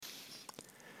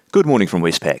Good morning from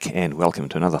Westpac and welcome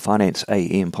to another Finance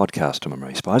AM podcast. I'm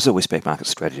Ray Spicer, Westpac Market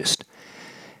Strategist.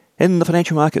 In the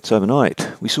financial markets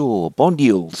overnight, we saw bond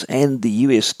yields and the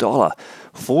US dollar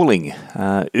falling.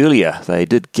 Earlier, they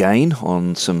did gain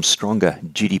on some stronger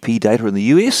GDP data in the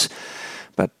US,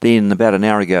 but then about an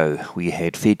hour ago, we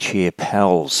had Fed Chair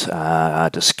Powell's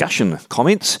discussion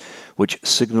comments, which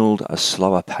signalled a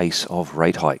slower pace of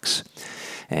rate hikes.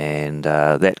 And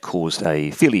that caused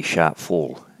a fairly sharp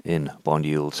fall in bond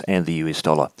yields and the US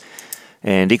dollar.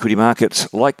 And equity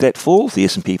markets like that fall. The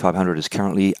S&P 500 is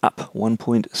currently up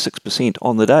 1.6%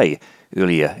 on the day.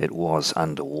 Earlier it was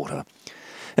underwater.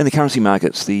 In the currency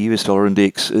markets, the US dollar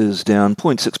index is down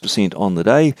 0.6% on the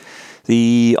day.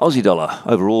 The Aussie dollar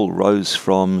overall rose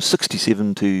from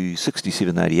 67 to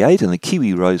 67.88 and the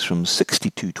Kiwi rose from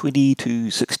 62.20 to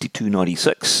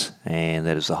 62.96, and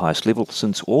that is the highest level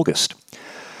since August.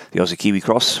 The Aussie Kiwi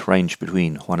cross ranged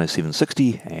between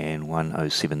 107.60 and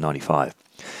 107.95.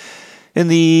 In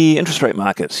the interest rate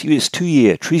markets, US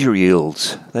 2-year Treasury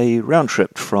yields, they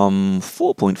round-tripped from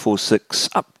 4.46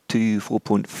 up to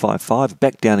 4.55,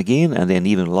 back down again, and then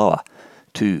even lower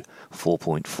to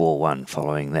 4.41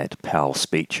 following that Powell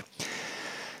speech.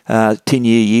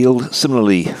 10-year yield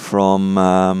similarly from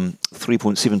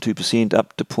 3.72%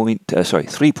 up to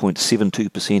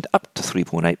 3.72% up to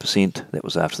 3.8%. That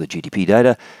was after the GDP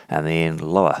data, and then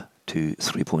lower to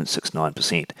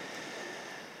 3.69%.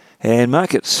 And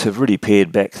markets have really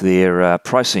pared back their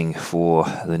pricing for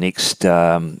the next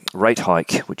rate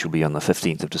hike, which will be on the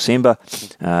 15th of December.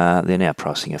 They're now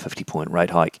pricing a 50-point rate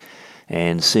hike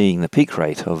and seeing the peak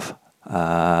rate of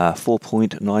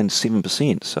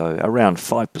 4.97%, so around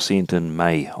 5% in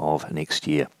May of next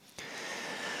year.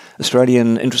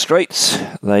 Australian interest rates,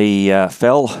 they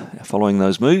fell following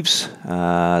those moves.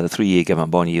 The 3-year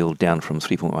government bond yield down from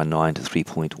 3.19 to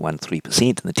 3.13%,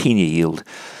 and the 10-year yield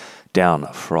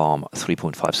down from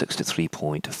 3.56 to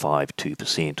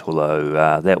 3.52%,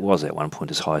 although that was at one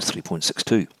point as high as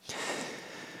 3.62.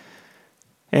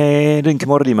 And in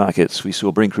commodity markets, we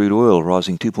saw Brent crude oil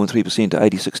rising 2.3% to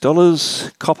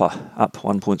 $86, copper up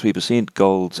 1.3%,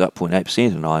 gold's up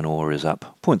 0.8%, and iron ore is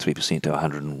up 0.3% to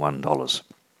 $101.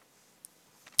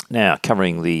 Now,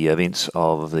 covering the events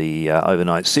of the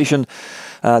overnight session,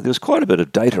 there was quite a bit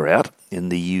of data out in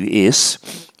the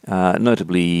US,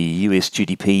 notably US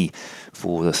GDP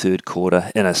for the third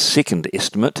quarter in a second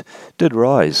estimate did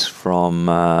rise from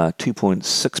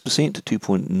 2.6% to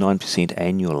 2.9%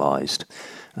 annualised.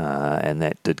 And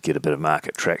that did get a bit of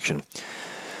market traction.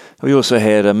 We also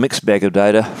had a mixed bag of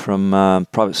data from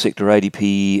private sector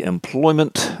ADP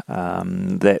employment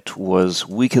that was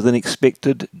weaker than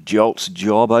expected. JOLTS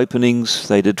job openings,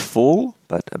 they did fall,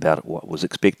 but about what was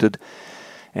expected.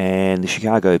 And the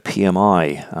Chicago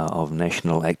PMI of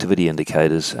national activity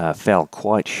indicators fell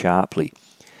quite sharply.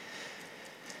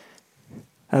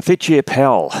 Fed Chair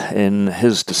Powell, in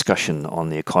his discussion on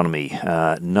the economy,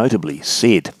 notably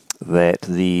said that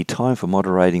the time for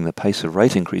moderating the pace of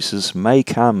rate increases may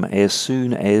come as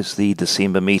soon as the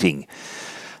December meeting.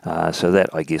 So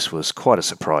that, I guess, was quite a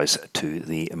surprise to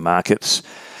the markets.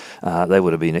 They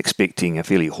would have been expecting a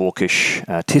fairly hawkish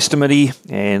testimony,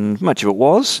 and much of it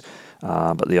was,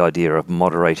 but the idea of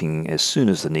moderating as soon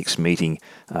as the next meeting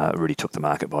really took the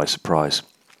market by surprise.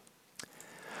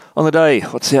 On the day,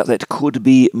 what's out that could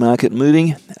be market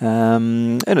moving?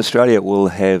 In Australia, we'll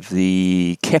have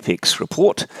the CapEx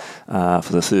report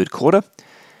for the third quarter.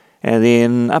 And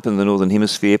then up in the Northern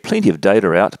Hemisphere, plenty of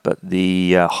data out, but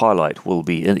the highlight will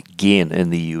be again in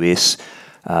the US.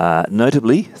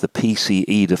 Notably, the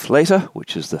PCE deflator,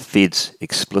 which is the Fed's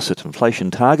explicit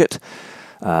inflation target.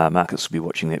 Markets will be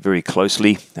watching that very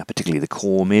closely, particularly the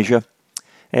core measure.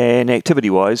 And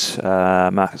activity-wise,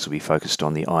 markets will be focused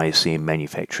on the ISM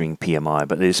manufacturing PMI,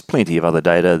 but there's plenty of other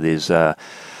data. There's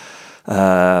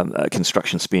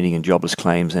construction spending and jobless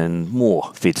claims, and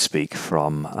more Fed speak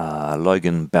from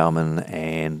Logan, Bauman,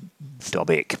 and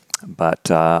Dobeck. But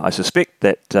I suspect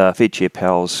that Fed Chair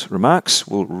Powell's remarks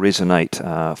will resonate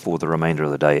for the remainder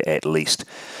of the day at least.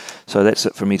 So that's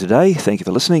it from me today. Thank you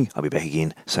for listening. I'll be back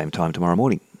again same time tomorrow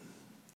morning.